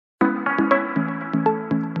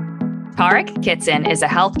Tarek Kitson is a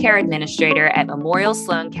healthcare administrator at Memorial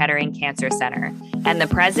Sloan Kettering Cancer Center and the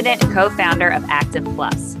president and co-founder of Active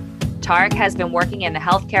Plus. Tarek has been working in the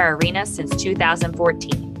healthcare arena since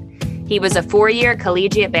 2014. He was a 4-year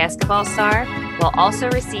collegiate basketball star while also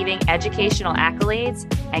receiving educational accolades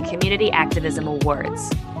and community activism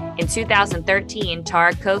awards. In 2013,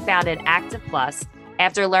 Tarek co-founded Active Plus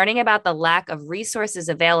after learning about the lack of resources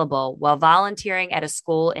available while volunteering at a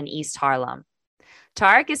school in East Harlem.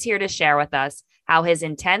 Tarek is here to share with us how his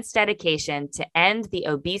intense dedication to end the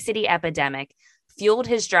obesity epidemic fueled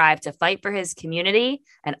his drive to fight for his community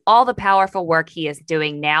and all the powerful work he is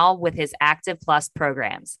doing now with his Active Plus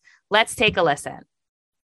programs. Let's take a listen.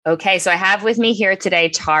 Okay, so I have with me here today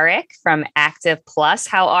Tarek from Active Plus.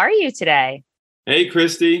 How are you today? Hey,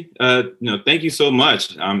 Christy. Thank you so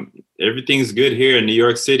much. Everything's good here in New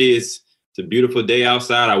York City. It's a beautiful day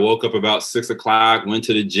outside. I woke up about 6 o'clock, went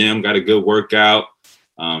to the gym, got a good workout.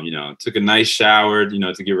 Took a nice shower,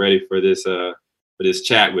 to get ready for this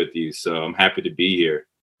chat with you. So I'm happy to be here.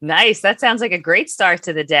 Nice. That sounds like a great start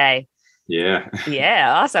to the day. Yeah.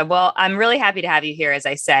 Yeah. Awesome. Well, I'm really happy to have you here, as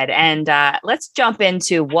I said, and let's jump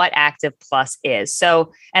into what Active Plus is.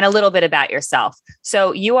 So, and a little bit about yourself.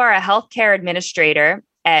 So you are a healthcare administrator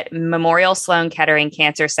at Memorial Sloan Kettering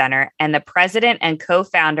Cancer Center and the president and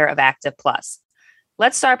co-founder of Active Plus.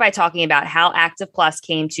 Let's start by talking about how Active Plus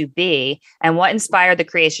came to be and what inspired the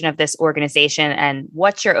creation of this organization and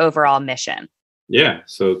what's your overall mission? Yeah.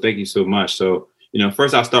 So thank you so much. So,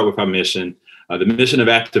 first I'll start with our mission. The mission of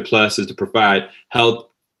Active Plus is to provide health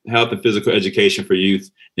and physical education for youth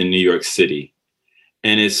in New York City.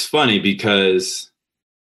 And it's funny because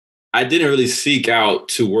I didn't really seek out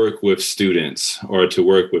to work with students or to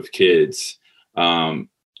work with kids.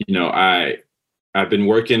 I've been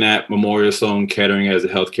working at Memorial Sloan Kettering as a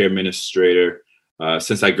healthcare administrator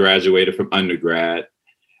since I graduated from undergrad.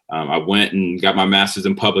 I went and got my master's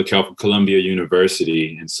in public health from Columbia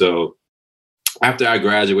University. And so after I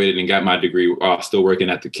graduated and got my degree, still working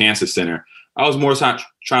at the cancer center, I was more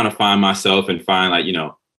trying to find myself and find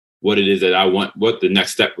what it is that I want, what the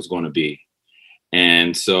next step was going to be.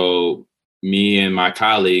 And so me and my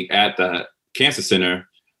colleague at the cancer center,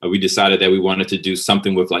 we decided that we wanted to do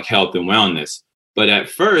something with health and wellness. But at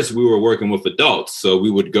first we were working with adults. So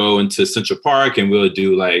we would go into Central Park and we would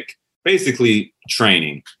do basically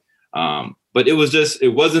training. But it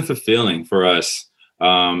wasn't fulfilling for us.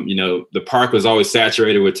 The park was always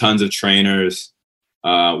saturated with tons of trainers,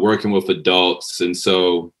 working with adults. And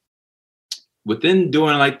so within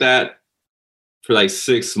doing that for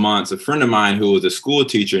 6 months, a friend of mine who was a school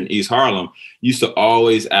teacher in East Harlem used to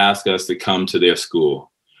always ask us to come to their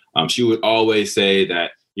school. She would always say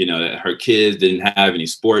that, that her kids didn't have any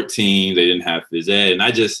sport teams, they didn't have phys ed. And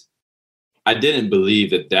I didn't believe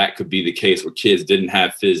that could be the case where kids didn't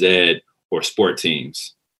have phys ed or sport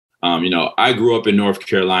teams. I grew up in North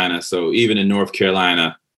Carolina. So even in North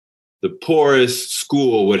Carolina, the poorest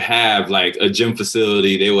school would have a gym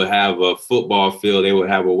facility. They would have a football field. They would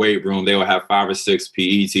have a weight room. They would have 5 or 6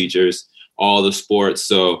 PE teachers, all the sports.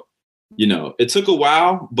 So, it took a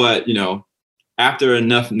while, but, after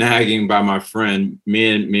enough nagging by my friend, me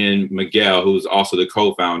and Miguel, who's also the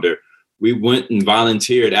co-founder, we went and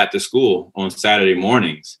volunteered at the school on Saturday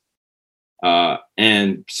mornings.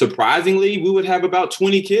 And surprisingly, we would have about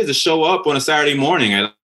 20 kids to show up on a Saturday morning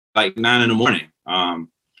at 9 a.m.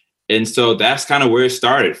 And so that's kind of where it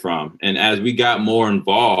started from. And as we got more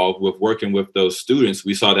involved with working with those students,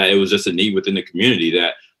 we saw that it was just a need within the community,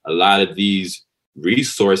 that a lot of these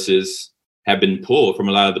resources have been pulled from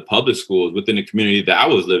a lot of the public schools within the community that I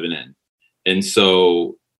was living in. And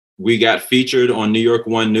so we got featured on New York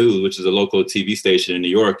One News, which is a local TV station in New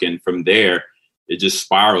York. And from there, it just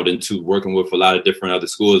spiraled into working with a lot of different other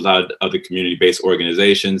schools, a lot of other community-based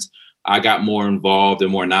organizations. I got more involved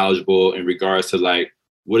and more knowledgeable in regards to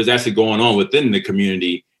what is actually going on within the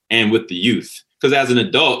community and with the youth. Because as an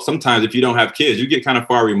adult, sometimes if you don't have kids, you get kind of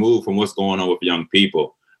far removed from what's going on with young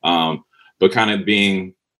people. But kind of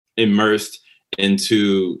being immersed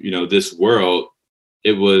into, this world,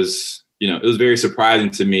 it was very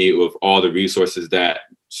surprising to me with all the resources that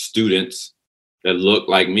students that looked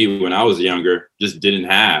like me when I was younger just didn't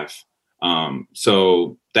have.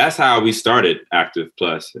 So that's how we started Active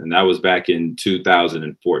Plus. And that was back in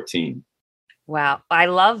 2014. Wow. I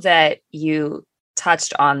love that you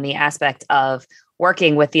touched on the aspect of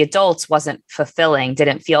working with the adults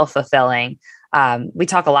didn't feel fulfilling. We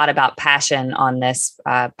talk a lot about passion on this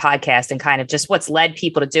podcast and kind of just what's led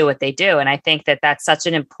people to do what they do. And I think that that's such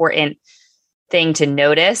an important thing to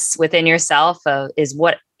notice within yourself is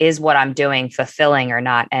what I'm doing fulfilling or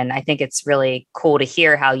not. And I think it's really cool to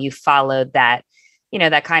hear how you followed that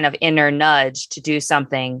that kind of inner nudge to do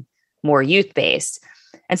something more youth-based.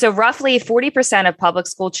 And so roughly 40% of public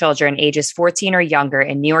school children ages 14 or younger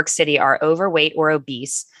in New York City are overweight or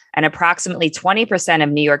obese, and approximately 20% of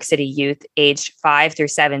New York City youth aged 5 through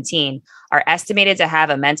 17 are estimated to have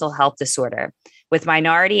a mental health disorder, with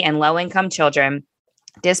minority and low-income children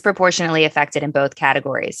disproportionately affected in both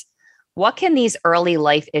categories. What can these early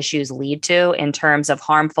life issues lead to in terms of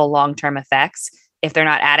harmful long-term effects if they're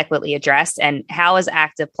not adequately addressed? And how is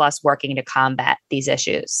Active Plus working to combat these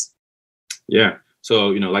issues? Yeah. So,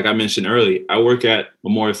 like I mentioned earlier, I work at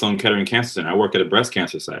Memorial Sloan Kettering Cancer Center. I work at a breast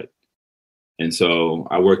cancer site. And so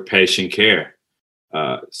I work patient care.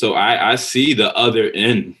 So I see the other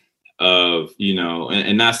end of,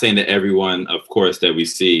 and not saying that everyone, of course, that we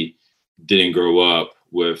see didn't grow up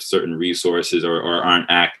with certain resources or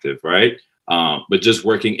aren't active, right? But just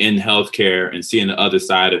working in healthcare and seeing the other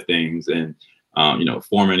side of things and,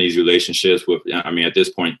 forming these relationships with, at this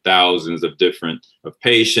point, thousands of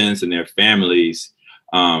patients and their families,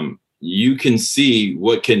 you can see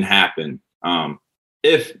what can happen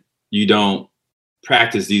if you don't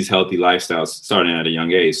practice these healthy lifestyles starting at a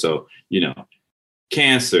young age. So,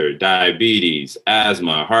 cancer, diabetes,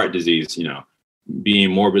 asthma, heart disease,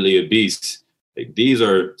 being morbidly obese. These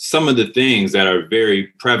are some of the things that are very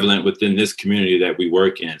prevalent within this community that we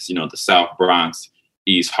work in. So, the South Bronx,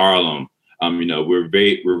 East Harlem. We're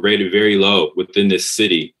rated very low within this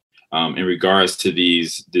city in regards to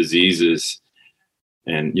these diseases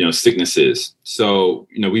and, sicknesses. So,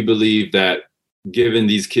 we believe that giving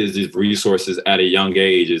these kids these resources at a young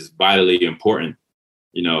age is vitally important.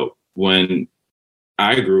 When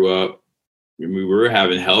I grew up, we were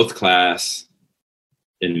having health class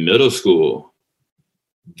in middle school.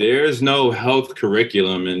 There's no health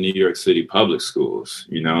curriculum in New York City public schools.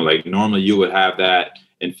 Like normally you would have that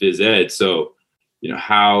in phys ed. So,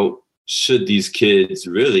 how should these kids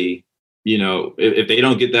really, if they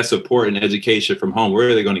don't get that support and education from home, where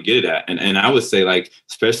are they going to get it at? And I would say, like,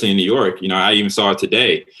 especially in New York, I even saw it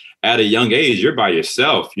today. At a young age, you're by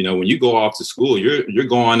yourself. When you go off to school, you're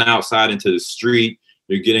going outside into the street.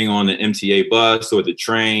 You're getting on the MTA bus or the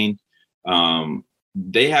train.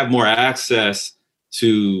 They have more access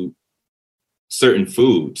to certain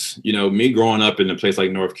foods. Me growing up in a place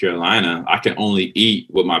like North Carolina, I can only eat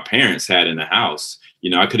what my parents had in the house.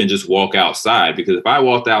 I couldn't just walk outside, because if I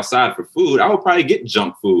walked outside for food, I would probably get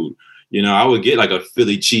junk food. I would get like a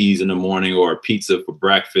Philly cheese in the morning or a pizza for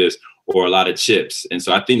breakfast or a lot of chips. And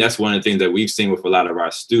so I think that's one of the things that we've seen with a lot of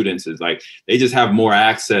our students is like, they just have more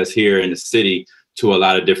access here in the city to a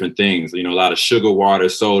lot of different things, a lot of sugar water,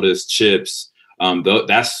 sodas, chips.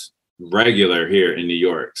 That's regular here in New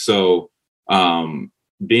York. So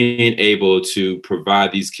being able to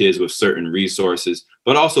provide these kids with certain resources,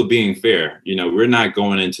 but also being fair. We're not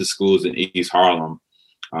going into schools in East Harlem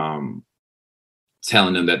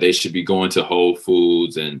telling them that they should be going to Whole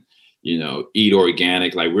Foods and, eat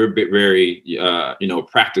organic. Like, we're very,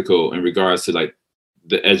 practical in regards to like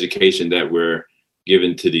the education that we're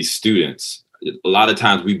giving to these students. A lot of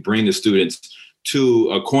times we bring the students to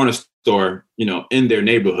a corner store, in their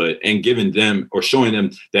neighborhood and giving them or showing them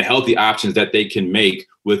the healthy options that they can make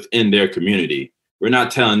within their community. We're not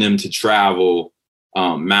telling them to travel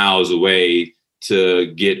miles away to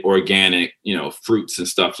get organic, fruits and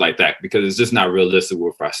stuff like that, because it's just not realistic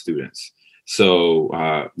with our students.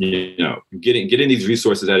 So, getting these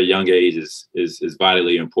resources at a young age is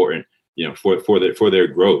vitally important, for their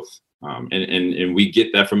growth. And we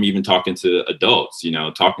get that from even talking to adults,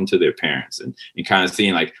 talking to their parents and kind of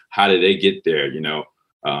seeing like, how did they get there?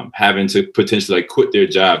 Having to potentially like quit their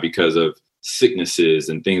job because of sicknesses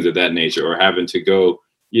and things of that nature, or having to go,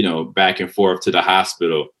 back and forth to the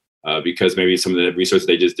hospital because maybe some of the resources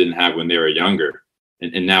they just didn't have when they were younger,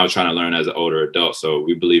 and now trying to learn as an older adult. So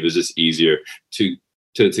we believe it's just easier to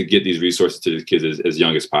get these resources to the kids as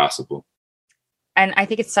young as possible. And I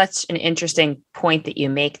think it's such an interesting point that you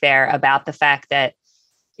make there about the fact that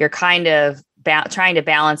you're kind of trying to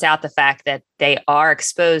balance out the fact that they are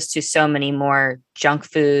exposed to so many more junk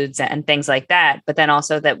foods and things like that, but then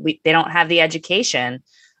also that they don't have the education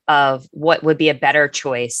of what would be a better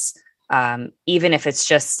choice, even if it's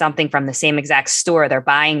just something from the same exact store they're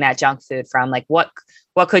buying that junk food from. Like, what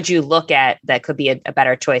could you look at that could be a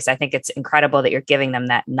better choice? I think it's incredible that you're giving them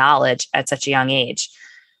that knowledge at such a young age.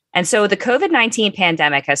 And so the COVID-19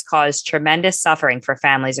 pandemic has caused tremendous suffering for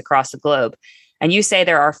families across the globe. And you say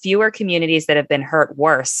there are fewer communities that have been hurt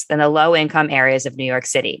worse than the low-income areas of New York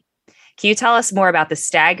City. Can you tell us more about the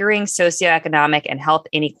staggering socioeconomic and health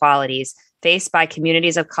inequalities faced by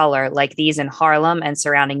communities of color like these in Harlem and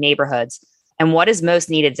surrounding neighborhoods, and what is most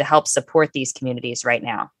needed to help support these communities right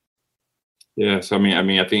now? Yeah. So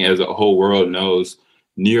I think as the whole world knows,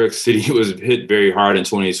 New York City was hit very hard in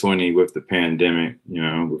 2020 with the pandemic.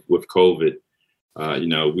 With COVID.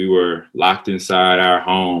 We were locked inside our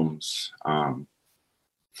homes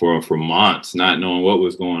for months, not knowing what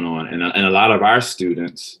was going on, and a lot of our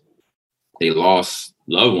students, they lost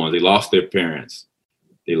loved ones, they lost their parents,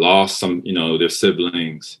 they lost some, their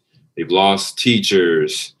siblings, they've lost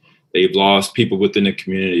teachers, they've lost people within the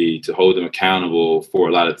community to hold them accountable for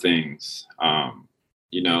a lot of things.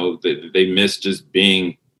 They miss just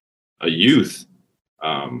being a youth.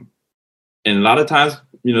 And a lot of times,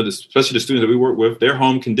 especially the students that we work with, their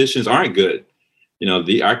home conditions aren't good.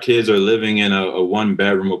 Our kids are living in a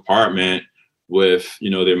 1-bedroom apartment with,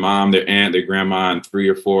 their mom, their aunt, their grandma, and 3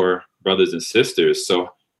 or 4 brothers and sisters. So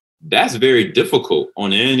that's very difficult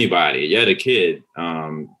on anybody, yet a kid.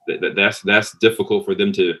 That's difficult for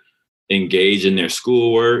them to engage in their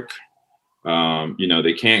schoolwork.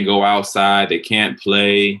 They can't go outside, they can't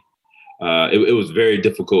play. It was very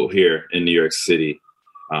difficult here in New York City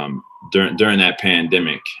during that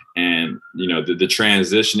pandemic. And, the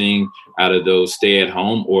transitioning out of those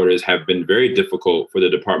stay-at-home orders have been very difficult for the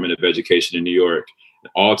Department of Education in New York.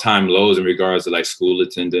 All-time lows in regards to like school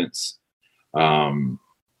attendance. We've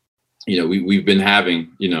been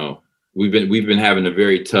having a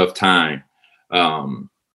very tough time.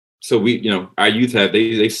 So our youth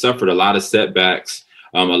they suffered a lot of setbacks.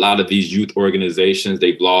 A lot of these youth organizations,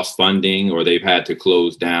 they've lost funding or they've had to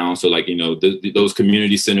close down. So those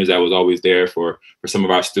community centers that was always there for some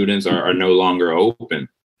of our students are no longer open.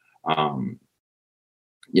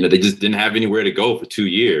 They just didn't have anywhere to go for 2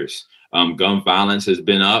 years. Gun violence has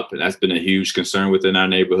been up, and that's been a huge concern within our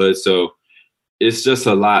neighborhood. So it's just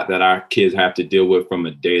a lot that our kids have to deal with from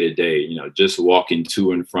a day to day. Just walking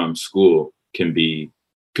to and from school can be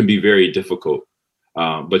very difficult.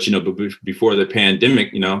 But before the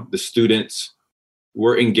pandemic, the students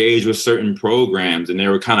were engaged with certain programs and they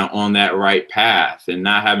were kind of on that right path and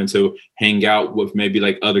not having to hang out with maybe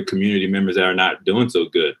like other community members that are not doing so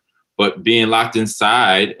good. But being locked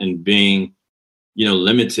inside and being,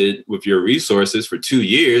 limited with your resources for 2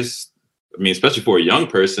 years, especially for a young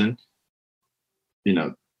person,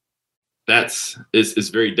 it's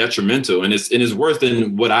very detrimental, and it's worse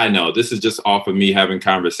than what I know. This is just off of me having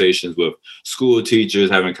conversations with school teachers,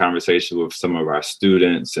 having conversations with some of our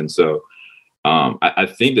students. And so I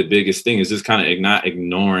think the biggest thing is just kind of not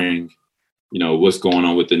ignoring, what's going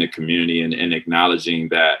on within the community and acknowledging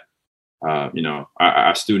that,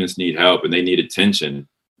 our students need help and they need attention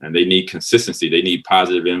and they need consistency. They need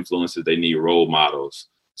positive influences. They need role models.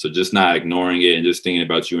 So just not ignoring it and just thinking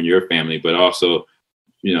about you and your family, but also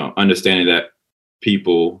understanding that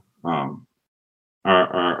people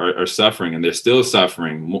are suffering, and they're still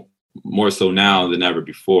suffering more so now than ever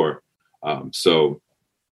before. So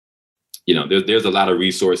there's a lot of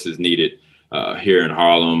resources needed here in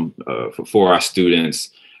Harlem for our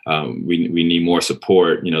students. We need more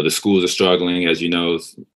support. The schools are struggling, as you know.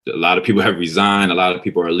 A lot of people have resigned. A lot of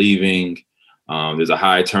people are leaving. There's a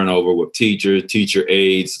high turnover with teachers, teacher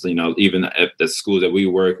aides. Even at the schools that we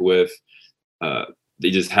work with. They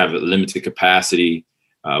just have a limited capacity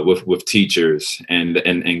with teachers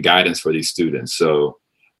and guidance for these students. So,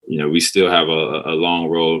 we still have a long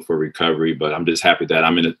road for recovery, but I'm just happy that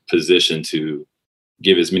I'm in a position to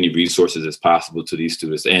give as many resources as possible to these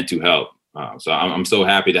students and to help. So I'm so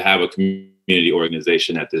happy to have a community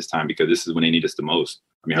organization at this time, because this is when they need us the most.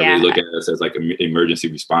 I really look at us as like emergency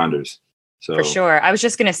responders. So for sure. I was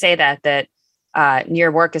just going to say that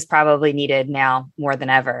your work is probably needed now more than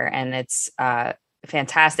ever. And it's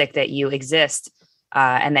fantastic that you exist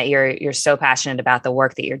and that you're so passionate about the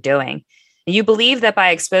work that you're doing. You believe that by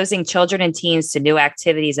exposing children and teens to new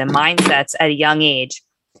activities and mindsets at a young age,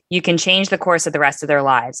 you can change the course of the rest of their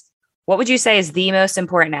lives. What would you say is the most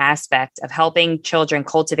important aspect of helping children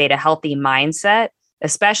cultivate a healthy mindset,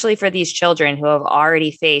 especially for these children who have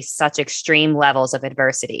already faced such extreme levels of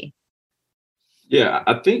adversity? Yeah,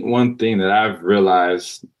 I think one thing that I've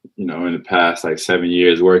realized, in the past 7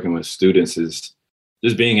 years working with students is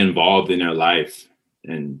just being involved in their life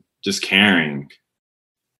and just caring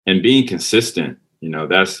and being consistent.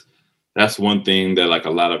 That's one thing that a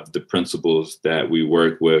lot of the principals that we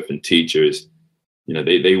work with and teachers,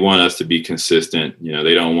 they want us to be consistent.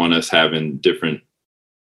 They don't want us having different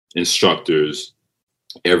instructors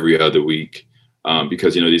every other week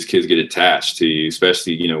because, these kids get attached to you,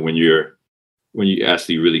 especially, when you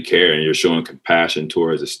actually really care and you're showing compassion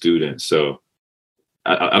towards a student. So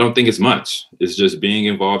I don't think it's much. It's just being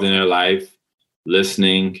involved in their life,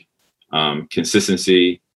 listening,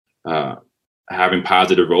 consistency, having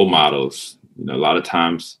positive role models. A lot of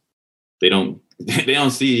times they don't they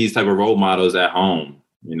don't see these type of role models at home,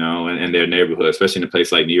 in their neighborhood, especially in a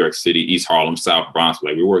place like New York City, East Harlem, South Bronx.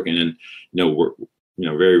 Like we're working in,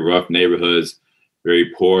 very rough neighborhoods,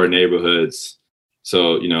 very poor neighborhoods.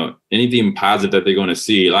 So, anything positive that they're going to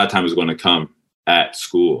see, a lot of times is going to come at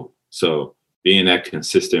school. So being that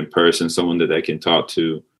consistent person, someone that they can talk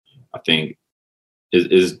to, I think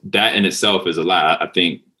is that in itself is a lot. I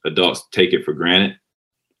think adults take it for granted.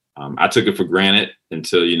 I took it for granted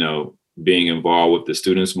until, being involved with the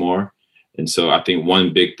students more. And so I think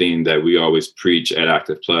one big thing that we always preach at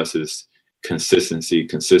Active Plus is consistency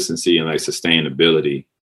and like sustainability.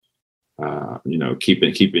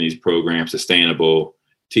 Keeping these programs sustainable,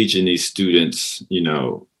 teaching these students,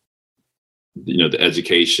 the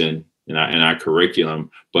education in our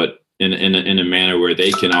curriculum, but in a manner where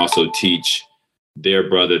they can also teach their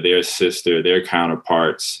brother, their sister, their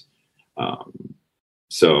counterparts.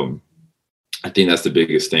 So I think that's the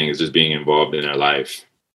biggest thing, is just being involved in their life.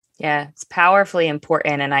 Yeah, it's powerfully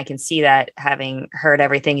important. And I can see that, having heard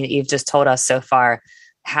everything that you've just told us so far,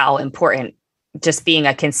 how important just being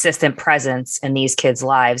a consistent presence in these kids'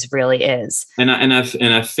 lives really is. And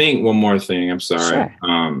I think one more thing, I'm sorry.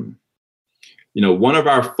 Sure. One of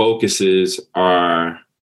our focuses are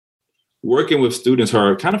working with students who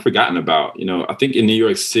are kind of forgotten about. I think in New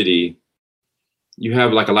York City, you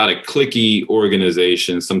have like a lot of cliquey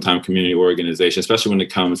organizations, sometimes community organizations, especially when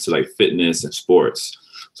it comes to like fitness and sports.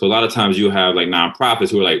 So a lot of times you have like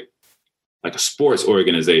nonprofits who are like a sports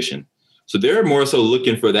organization. So they're more so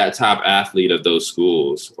looking for that top athlete of those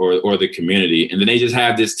schools or the community. And then they just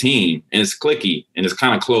have this team, and it's cliquey and it's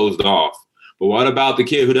kind of closed off. But what about the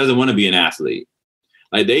kid who doesn't want to be an athlete?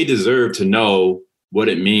 Like, they deserve to know what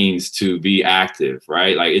it means to be active,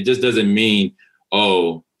 right? Like, it just doesn't mean,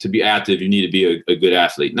 to be active, you need to be a good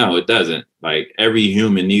athlete. No, it doesn't. Like, every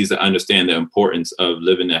human needs to understand the importance of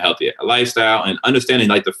living a healthy lifestyle and understanding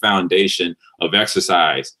like the foundation of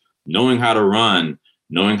exercise, knowing how to run,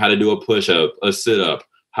 knowing how to do a push-up, a sit-up,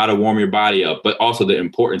 how to warm your body up, but also the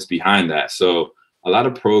importance behind that. So a lot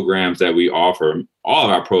of programs that we offer, all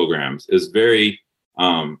of our programs, is very,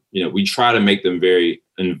 we try to make them very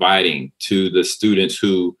inviting to the students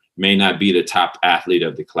who may not be the top athlete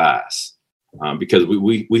of the class. Because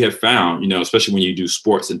we have found, especially when you do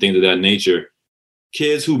sports and things of that nature,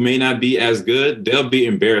 kids who may not be as good, they'll be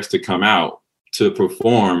embarrassed to come out to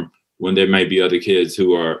perform when there may be other kids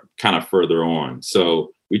who are kind of further on.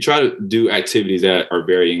 So we try to do activities that are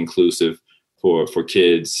very inclusive for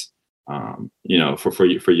kids,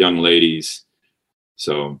 for young ladies.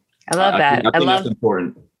 So I love that. I think that's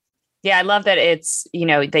important. Yeah, I love that it's,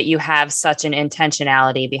 that you have such an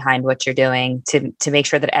intentionality behind what you're doing to make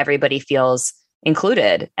sure that everybody feels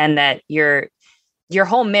included, and that your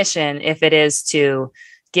whole mission, if it is to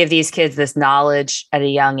give these kids this knowledge at a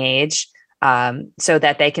young age, so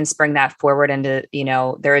that they can spring that forward into,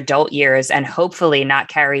 their adult years, and hopefully not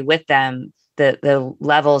carry with them the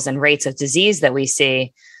levels and rates of disease that we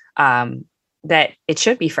see, that it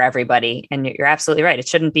should be for everybody. And you're absolutely right. It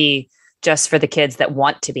shouldn't be just for the kids that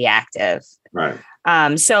want to be active. Right.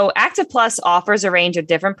 So Active Plus offers a range of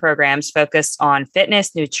different programs focused on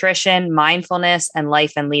fitness, nutrition, mindfulness, and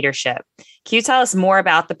life and leadership. Can you tell us more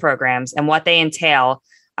about the programs and what they entail?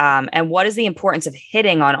 And what is the importance of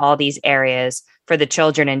hitting on all these areas for the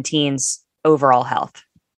children and teens' overall health?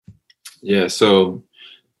 Yeah. So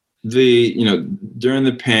during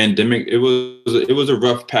the pandemic, it was a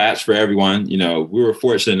rough patch for everyone. We were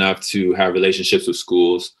fortunate enough to have relationships with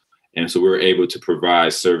schools, and so we were able to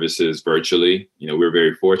provide services virtually. We're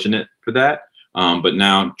very fortunate for that. But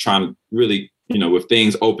now trying to really, with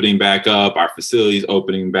things opening back up, our facilities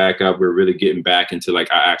opening back up, we're really getting back into like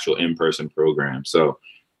our actual in-person program. So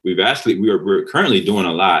we're currently doing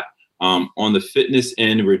a lot. On the fitness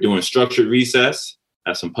end, we're doing structured recess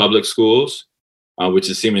at some public schools, which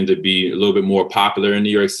is seeming to be a little bit more popular in New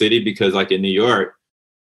York City, because like in New York,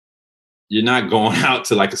 you're not going out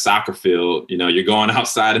to like a soccer field, you're going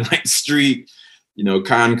outside in like the street,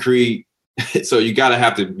 concrete. So you got to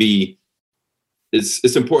have to be,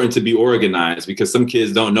 it's important to be organized, because some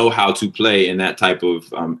kids don't know how to play in that type of,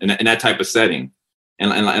 in that type of setting.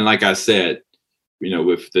 And like I said,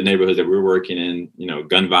 with the neighborhoods that we're working in,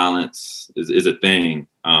 gun violence is a thing.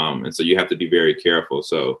 And so you have to be very careful.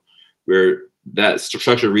 So that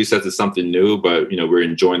structured recess is something new, but, we're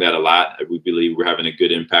enjoying that a lot. We believe we're having a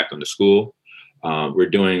good impact on the school.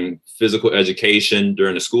 We're doing physical education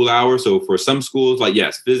during the school hours. So for some schools, like,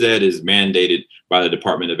 yes, phys ed is mandated by the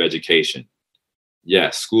Department of Education.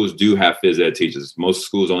 Yes, schools do have phys ed teachers. Most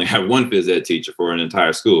schools only have one phys ed teacher for an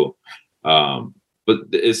entire school.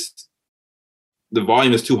 But the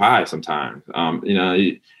volume is too high sometimes.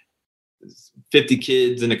 50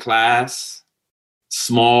 kids in a class,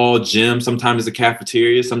 small gym. Sometimes it's a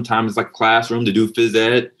cafeteria, sometimes it's like a classroom to do phys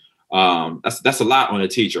ed. That's a lot on a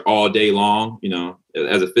teacher all day long.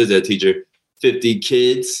 As a phys ed teacher, 50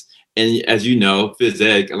 kids. And as you know, phys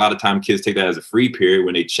ed, a lot of time kids take that as a free period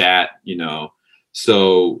when they chat,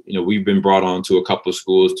 So, we've been brought on to a couple of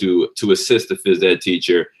schools to assist the phys ed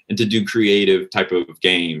teacher and to do creative type of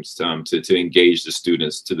games to engage the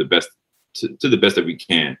students to the best that we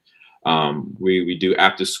can. We do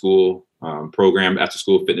after school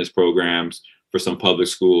fitness programs for some public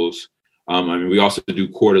schools. We also do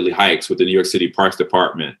quarterly hikes with the New York City Parks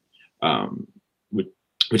Department,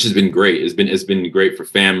 which has been great. It's been great for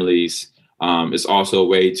families. It's also a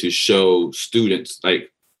way to show students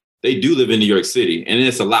like they do live in New York City, and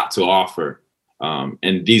it's a lot to offer.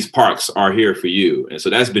 And these parks are here for you. And so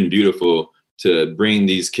that's been beautiful to bring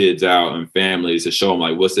these kids out and families to show them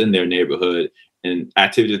like what's in their neighborhood and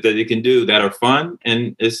activities that they can do that are fun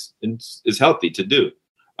and it's healthy to do.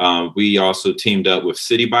 We also teamed up with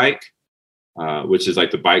City Bike, which is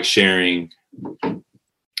like the bike sharing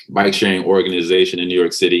organization in New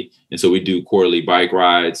York City. And so we do quarterly bike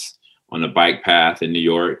rides on a bike path in New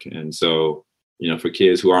York. And so, for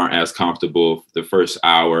kids who aren't as comfortable the first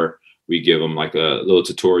hour, we give them like a little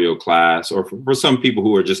tutorial class, or for some people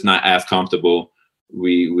who are just not as comfortable,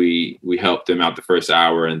 we help them out the first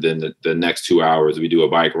hour. And then the next 2 hours, we do a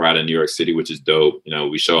bike ride in New York City, which is dope.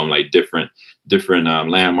 We show them like different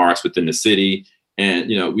landmarks within the city. And,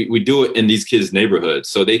 we do it in these kids' neighborhoods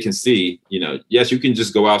so they can see, yes, you can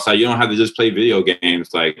just go outside. You don't have to just play video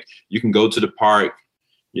games. Like you can go to the park,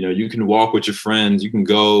 you can walk with your friends. You can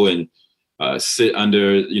go and sit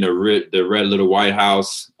under, the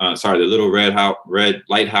little red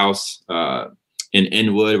lighthouse in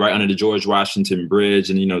Inwood, right under the George Washington Bridge.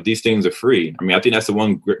 And, these things are free. I think that's the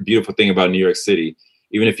one beautiful thing about New York City.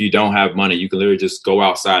 Even if you don't have money, you can literally just go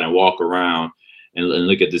outside and walk around and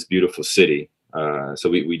look at this beautiful city. So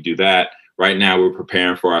we do that. Right now, we're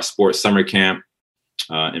preparing for our sports summer camp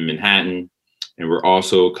in Manhattan. And we're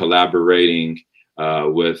also collaborating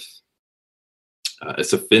with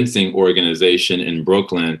it's a fencing organization in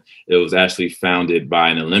Brooklyn. It was actually founded by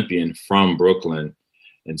an Olympian from Brooklyn.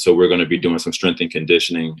 And so we're going to be doing some strength and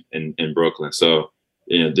conditioning in Brooklyn. So,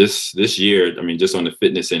 this year, just on the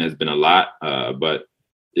fitness end has been a lot, but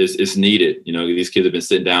it's needed. These kids have been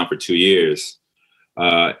sitting down for 2 years.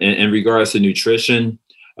 In regards to nutrition,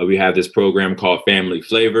 we have this program called Family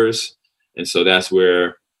Flavors. And so that's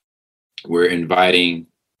where we're inviting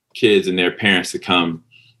kids and their parents to come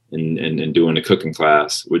and doing a cooking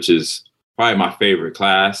class, which is probably my favorite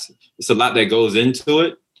class. It's a lot that goes into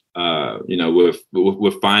it,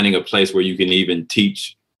 with finding a place where you can even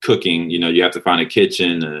teach cooking. You have to find a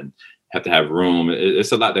kitchen and have to have room.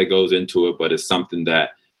 It's a lot that goes into it, but it's something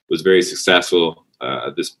that was very successful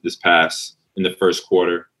this past in the first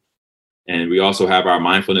quarter. And we also have our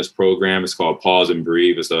mindfulness program. It's called Pause and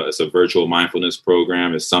Breathe. It's a virtual mindfulness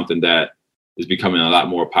program. It's something that is becoming a lot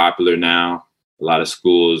more popular now. A lot of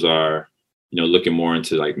schools are, looking more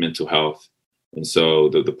into like mental health. And so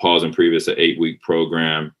the Pause and Breathe is an 8-week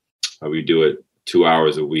program. We do it 2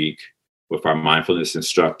 hours a week with our mindfulness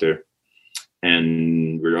instructor.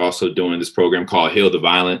 And we're also doing this program called Heal the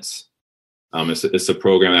Violence. It's a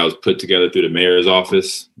program that was put together through the mayor's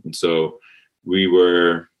office. And so we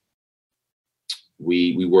worked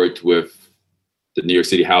with the New York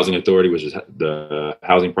City Housing Authority, which is the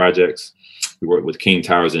housing projects. We worked with King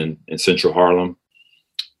Towers in Central Harlem.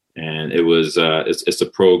 And it was it's a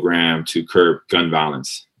program to curb gun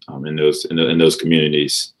violence in those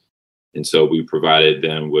communities. And so we provided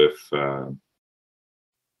them with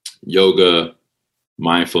yoga,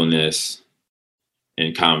 mindfulness,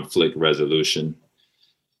 and conflict resolution.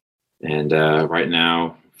 And right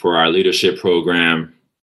now, for our leadership program,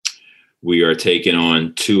 we are taking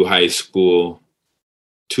on two high school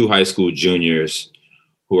juniors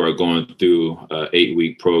who are going through an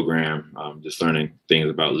 8-week program, just learning things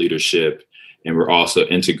about leadership. And we're also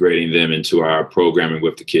integrating them into our programming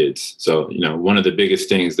with the kids. So, one of the biggest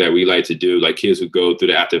things that we like to do, like kids who go through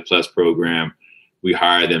the Active Plus program, we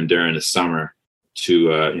hire them during the summer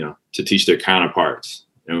to teach their counterparts,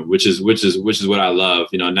 which is what I love.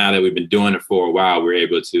 Now that we've been doing it for a while, we're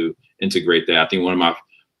able to integrate that. I think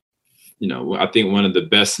one of the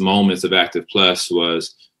best moments of Active Plus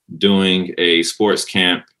was doing a sports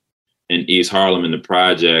camp in East Harlem in the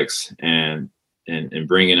projects and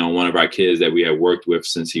bringing on one of our kids that we had worked with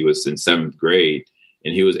since he was in 7th grade.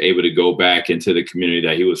 And he was able to go back into the community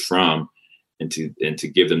that he was from and to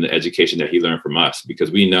give them the education that he learned from us,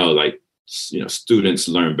 because we know students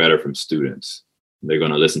learn better from students. they're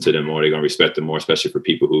going to listen to them more. They're going to respect them more, especially for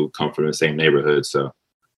people who come from the same neighborhood. So,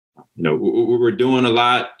 we're doing a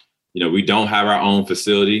lot. We don't have our own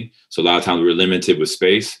facility, so a lot of times we're limited with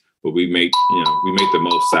space, but we make the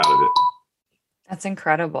most out of it. That's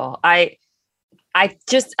incredible.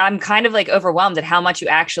 I'm kind of like overwhelmed at how much you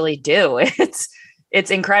actually do.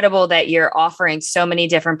 It's incredible that you're offering so many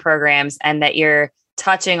different programs and that you're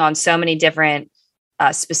touching on so many different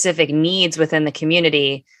specific needs within the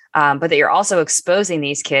community, but that you're also exposing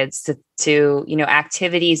these kids to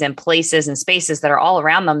activities and places and spaces that are all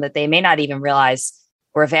around them that they may not even realize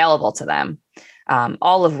were available to them,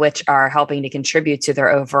 all of which are helping to contribute to their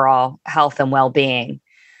overall health and well-being.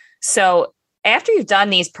 So after you've done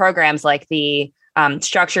these programs like the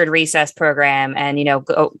structured recess program and,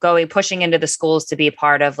 pushing into the schools to be a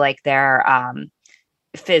part of like their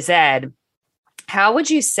phys ed, how would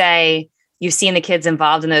you say you've seen the kids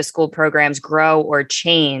involved in those school programs grow or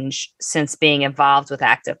change since being involved with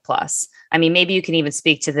Active Plus? I mean, maybe you can even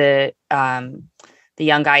speak to the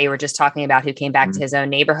young guy you were just talking about who came back to his own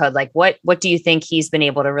neighborhood. Like, what do you think he's been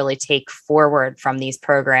able to really take forward from these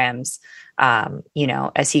programs,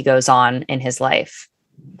 as he goes on in his life?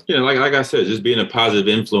 Like I said, just being a positive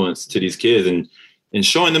influence to these kids and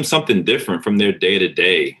showing them something different from their day to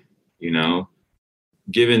day,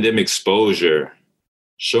 giving them exposure,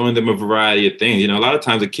 showing them a variety of things. A lot of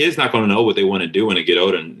times the kid's not going to know what they want to do when they get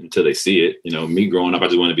older until they see it. Me growing up, I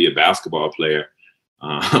just want to be a basketball player.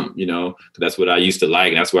 That's what I used to like.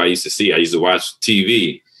 And that's what I used to see. I used to watch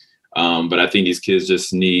TV. But I think these kids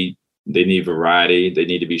just need variety. They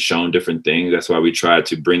need to be shown different things. That's why we try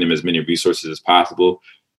to bring them as many resources as possible.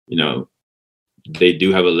 They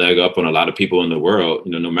do have a leg up on a lot of people in the world.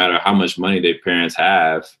 No matter how much money their parents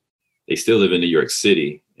have, they still live in New York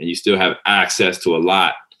City and you still have access to a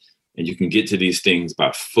lot and you can get to these things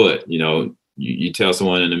by foot. You tell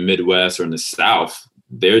someone in the Midwest or in the South,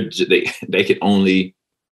 they can only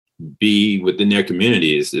be within their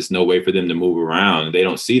communities. There's no way for them to move around. They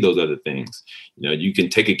don't see those other things. You can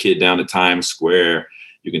take a kid down to Times Square.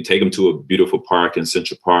 You can take them to a beautiful park in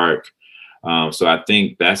Central Park. So I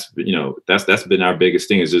think that's been our biggest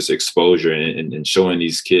thing, is just exposure and showing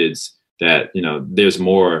these kids that, there's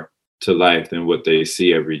more to life than what they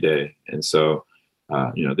see every day. And so,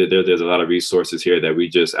 there's a lot of resources here that we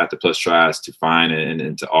just Active Plus tries to find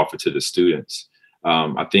and to offer to the students.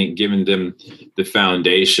 I think giving them the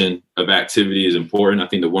foundation of activity is important. I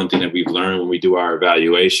think the one thing that we've learned when we do our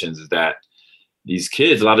evaluations is that these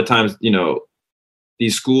kids, a lot of times,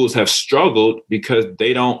 these schools have struggled because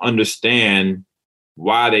they don't understand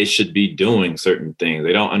why they should be doing certain things.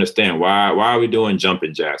 They don't understand why are we doing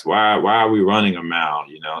jumping jacks? Why are we running a mile?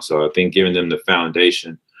 So I think giving them the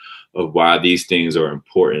foundation of why these things are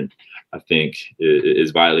important, I think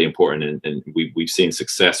is vitally important. And we've seen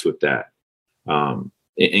success with that. And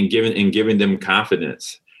giving them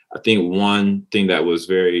confidence. I think one thing that was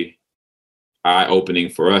very eye-opening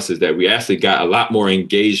for us is that we actually got a lot more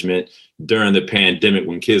engagement during the pandemic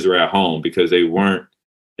when kids were at home because they weren't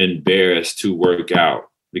embarrassed to work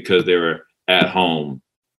out because they were at home,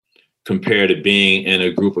 compared to being in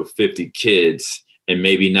a group of 50 kids and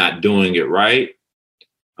maybe not doing it right.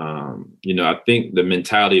 I think the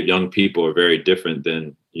mentality of young people are very different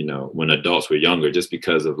than, when adults were younger, just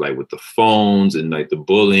because of like with the phones and like the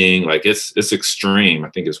bullying, like it's extreme. I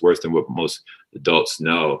think it's worse than what most adults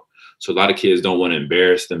know. So a lot of kids don't want to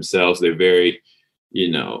embarrass themselves. They're very,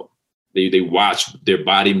 they watch their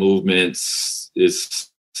body movements. It's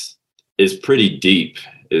pretty deep.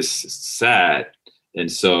 It's sad.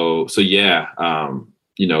 And so yeah,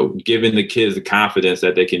 giving the kids the confidence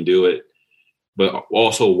that they can do it, but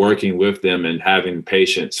also working with them and having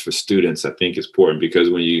patience for students, I think is important, because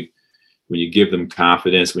when you give them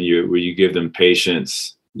confidence, when you give them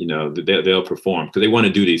patience, they'll perform because they want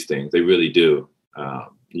to do these things. They really do.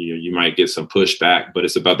 You might get some pushback, but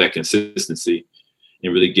it's about that consistency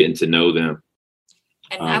and really getting to know them.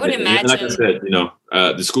 And I would imagine, like I said,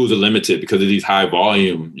 the schools are limited because of these high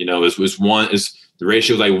volume. The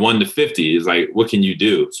ratio is like 1 to 50. Is like, what can you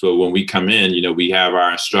do? So when we come in, we have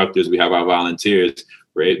our instructors, we have our volunteers.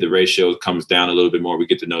 Right, the ratio comes down a little bit more. We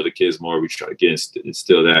get to know the kids more. We try to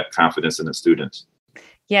instill that confidence in the students.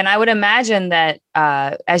 Yeah, and I would imagine that,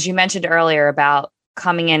 as you mentioned earlier about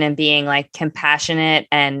coming in and being like compassionate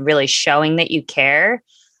and really showing that you care,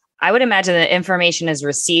 I would imagine that information is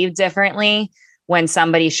received differently when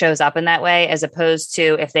somebody shows up in that way, as opposed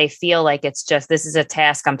to if they feel like it's just, this is a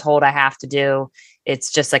task I'm told I have to do.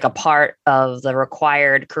 It's just like a part of the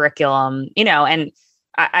required curriculum, and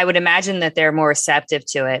I would imagine that they're more receptive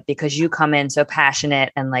to it because you come in so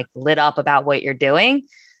passionate and like lit up about what you're doing,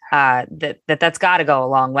 that's got to go a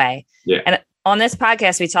long way. Yeah. On this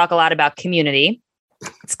podcast, we talk a lot about community.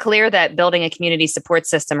 It's clear that building a community support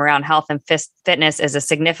system around health and fitness is a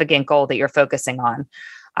significant goal that you're focusing on.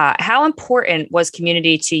 How important was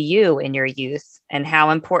community to you in your youth, and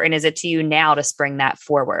how important is it to you now to spring that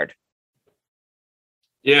forward?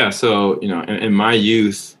 Yeah. So, in my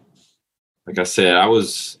youth, like I said, I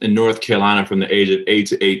was in North Carolina from the age of 8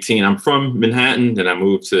 to 18. I'm from Manhattan, then I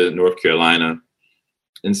moved to North Carolina.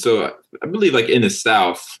 And so I believe like in the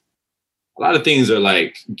South, a lot of things are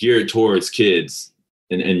like geared towards kids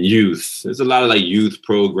and youth. There's a lot of like youth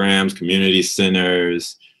programs, community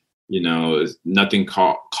centers, nothing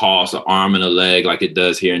costs an arm and a leg like it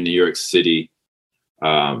does here in New York City.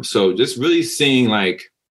 So just really seeing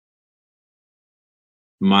like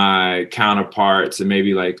my counterparts and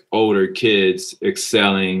maybe like older kids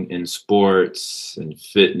excelling in sports and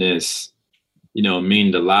fitness,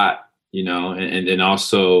 meaned a lot, and then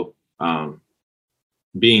also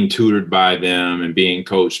being tutored by them and being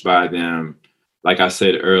coached by them. Like I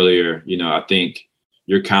said earlier, I think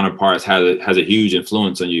your counterparts has a huge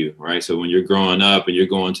influence on you, right? So when you're growing up and you're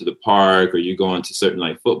going to the park or you're going to certain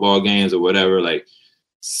like football games or whatever, like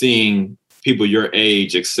seeing people your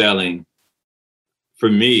age excelling for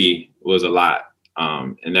me was a lot.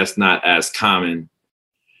 And that's not as common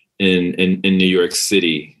in New York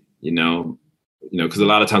City, because a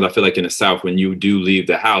lot of times I feel like in the South, when you do leave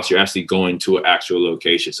the house, you're actually going to an actual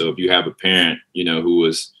location. So if you have a parent, who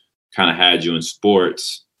was kind of had you in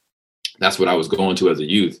sports, that's what I was going to as a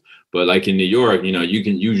youth. But like in New York,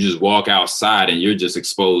 you just walk outside and you're just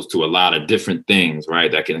exposed to a lot of different things,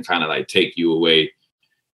 right? That can kind of like take you away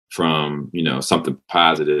from, something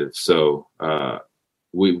positive. So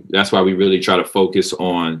that's why we really try to focus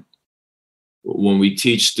on when we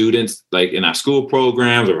teach students, like in our school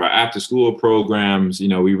programs or our after school programs,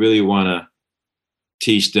 we really want to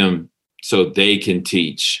teach them so they can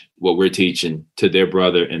teach what we're teaching to their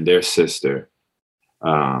brother and their sister.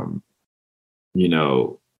 I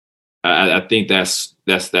think that's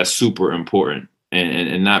super important,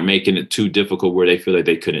 and not making it too difficult where they feel like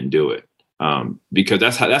they couldn't do it. Because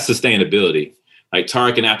that's sustainability. Like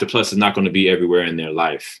Tarek and After Plus is not going to be everywhere in their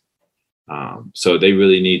life. So they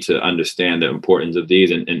really need to understand the importance of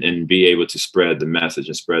these and be able to spread the message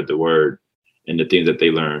and spread the word and the things that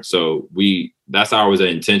they learn. So that's always an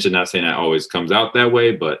intention. Not saying that always comes out that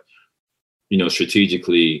way, but,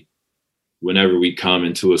 strategically, whenever we come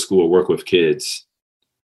into a school or work with kids,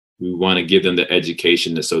 we want to give them the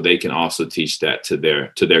education so they can also teach that to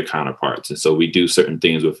their counterparts. And so we do certain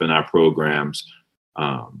things within our programs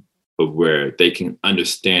of where they can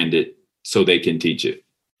understand it so they can teach it,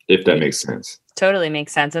 if that makes sense. Totally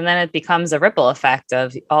makes sense. And then it becomes a ripple effect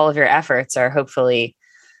of all of your efforts are hopefully,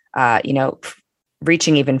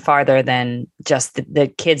 reaching even farther than just the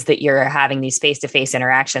kids that you're having these face-to-face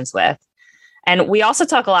interactions with. And we also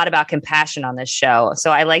talk a lot about compassion on this show.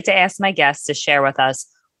 So I like to ask my guests to share with us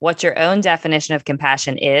what your own definition of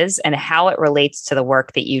compassion is and how it relates to the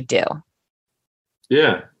work that you do.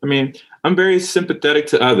 Yeah. I mean, I'm very sympathetic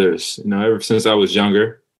to others, ever since I was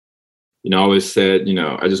younger. I always said,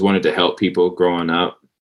 I just wanted to help people growing up.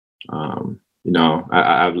 I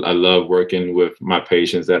love working with my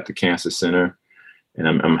patients at the cancer center, and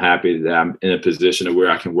I'm happy that I'm in a position of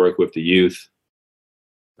where I can work with the youth.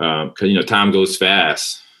 Because, time goes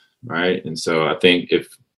fast, right? And so I think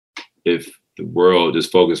if the world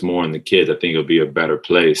just focused more on the kids, I think it'll be a better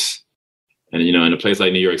place. And, in a place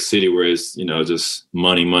like New York City where it's, just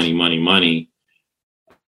money, money, money, money,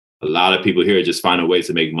 a lot of people here just find a way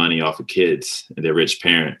to make money off of kids and their rich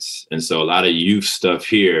parents. And so a lot of youth stuff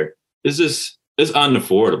here is it's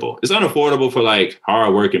unaffordable. It's unaffordable for like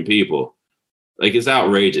hardworking people. Like it's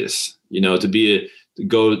outrageous, to be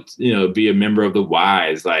a member of the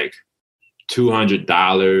Y's, like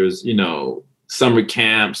 $200, summer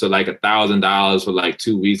camps are like $1,000 for like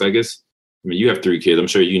 2 weeks. You have 3 kids. I'm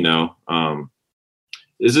sure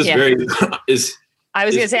it's just very, I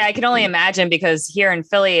was going to say, I can only imagine because here in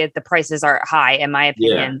Philly, the prices are high, in my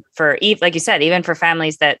opinion, for, like you said, even for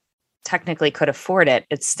families that technically could afford it,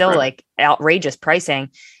 it's still like outrageous pricing.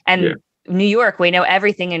 And New York, we know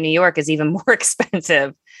everything in New York is even more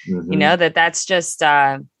expensive. Mm-hmm. That's just,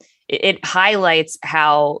 it highlights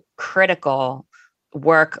how critical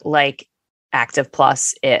work like Active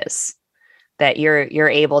Plus is, that you're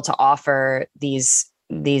able to offer these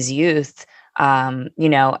youth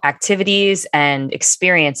activities and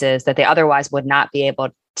experiences that they otherwise would not be able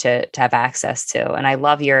to have access to. And I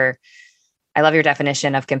love your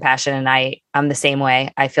definition of compassion. And I'm the same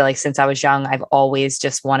way. I feel like since I was young, I've always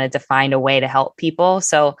just wanted to find a way to help people.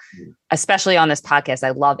 So especially on this podcast, I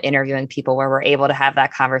love interviewing people where we're able to have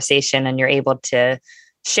that conversation and you're able to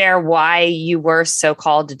share why you were so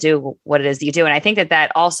called to do what it is that you do. And I think that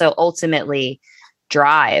that also ultimately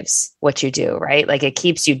drives what you do, right? Like it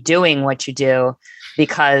keeps you doing what you do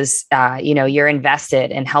because, you're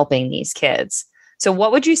invested in helping these kids. So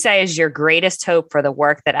what would you say is your greatest hope for the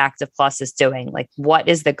work that Active Plus is doing? Like, what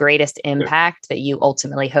is the greatest impact that you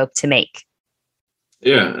ultimately hope to make?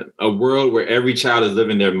 Yeah, a world where every child is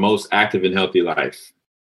living their most active and healthy life.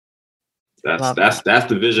 That's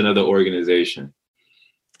the vision of the organization.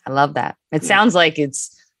 I love that. It sounds like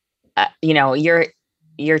it's,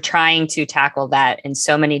 you're trying to tackle that in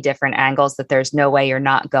so many different angles that there's no way you're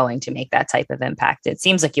not going to make that type of impact. It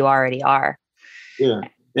seems like you already are. Yeah.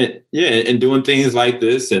 And doing things like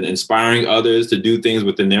this and inspiring others to do things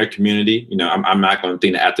within their community. I'm not going to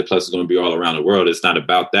think that Active Plus is going to be all around the world. It's not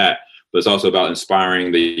about that, but it's also about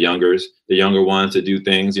inspiring the younger ones to do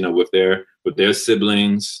things, with their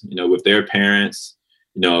siblings, with their parents,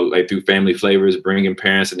 like through Family Flavors, bringing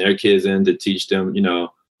parents and their kids in to teach them,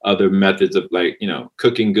 other methods of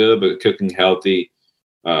cooking good, but cooking healthy,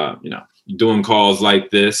 doing calls like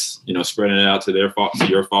this, spreading it out to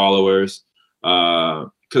your followers.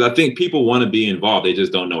 Because I think people want to be involved. They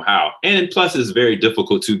just don't know how. And plus, it's very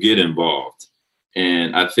difficult to get involved.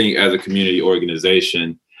 And I think as a community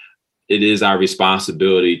organization, it is our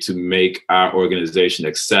responsibility to make our organization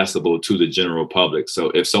accessible to the general public. So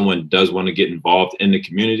if someone does want to get involved in the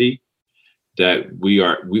community, that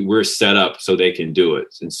we're set up so they can do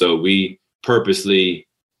it. And so we purposely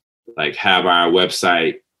have our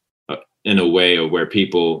website in a way of where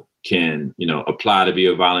people can, apply to be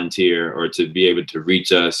a volunteer or to be able to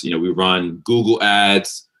reach us. We run Google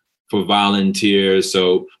ads for volunteers.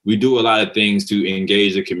 So we do a lot of things to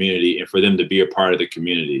engage the community and for them to be a part of the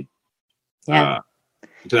community. Yeah.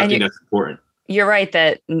 Because I think that's important. You're right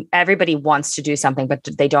that everybody wants to do something, but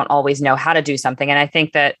they don't always know how to do something. And I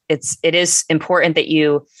think that it is important that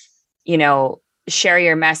you share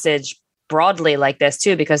your message broadly like this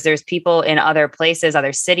too, because there's people in other places,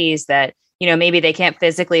 other cities that, maybe they can't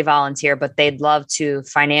physically volunteer, but they'd love to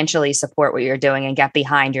financially support what you're doing and get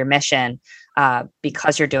behind your mission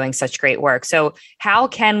because you're doing such great work. So how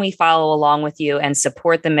can we follow along with you and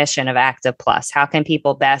support the mission of Active Plus? How can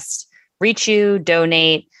people best reach you,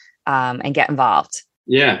 donate, and get involved?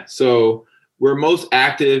 Yeah. So we're most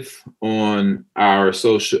active on our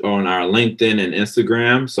LinkedIn and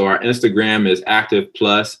Instagram. So our Instagram is Active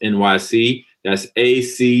Plus NYC. That's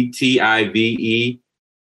ACTIVEPLUS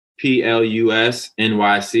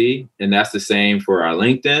NYC. And that's the same for our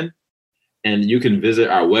LinkedIn. And you can visit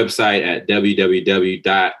our website at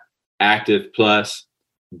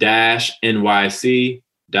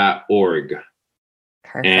www.activeplus-nyc.org.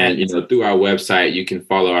 Perfect. And, through our website, you can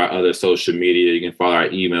follow our other social media. You can follow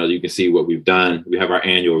our email. You can see what we've done. We have our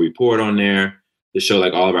annual report on there to show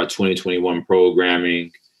all of our 2021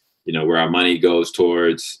 programming, where our money goes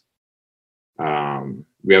towards.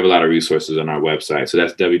 We have a lot of resources on our website. So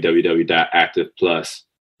that's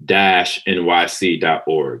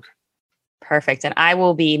www.activeplus-nyc.org. Perfect. And I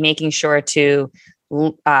will be making sure to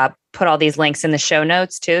put all these links in the show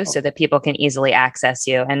notes too, so that people can easily access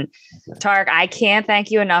you. And Tarek, I can't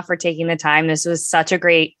thank you enough for taking the time. This was such a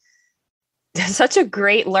great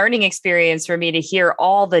learning experience for me to hear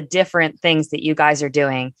all the different things that you guys are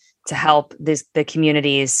doing to help the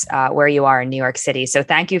communities where you are in New York City. So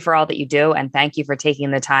thank you for all that you do. And thank you for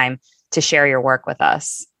taking the time to share your work with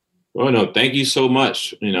us. Well, no, thank you so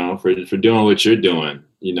much, for doing what you're doing.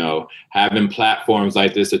 Having platforms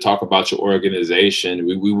like this to talk about your organization,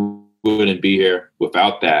 we wouldn't be here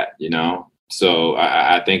without that, So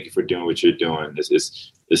I thank you for doing what you're doing. This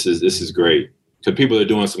is great. So people are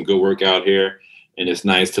doing some good work out here, and it's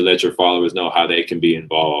nice to let your followers know how they can be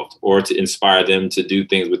involved or to inspire them to do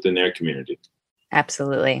things within their community.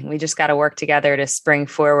 Absolutely. We just got to work together to spring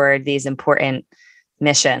forward these important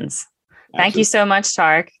missions. Absolutely. Thank you so much,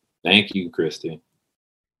 Tarek. Thank you, Christy.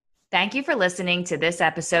 Thank you for listening to this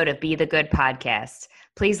episode of Be the Good Podcast.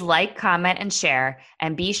 Please like, comment, and share,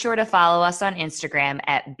 and be sure to follow us on Instagram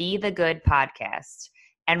at Be the Good Podcast.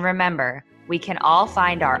 And remember, we can all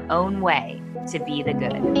find our own way to be the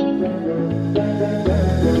good.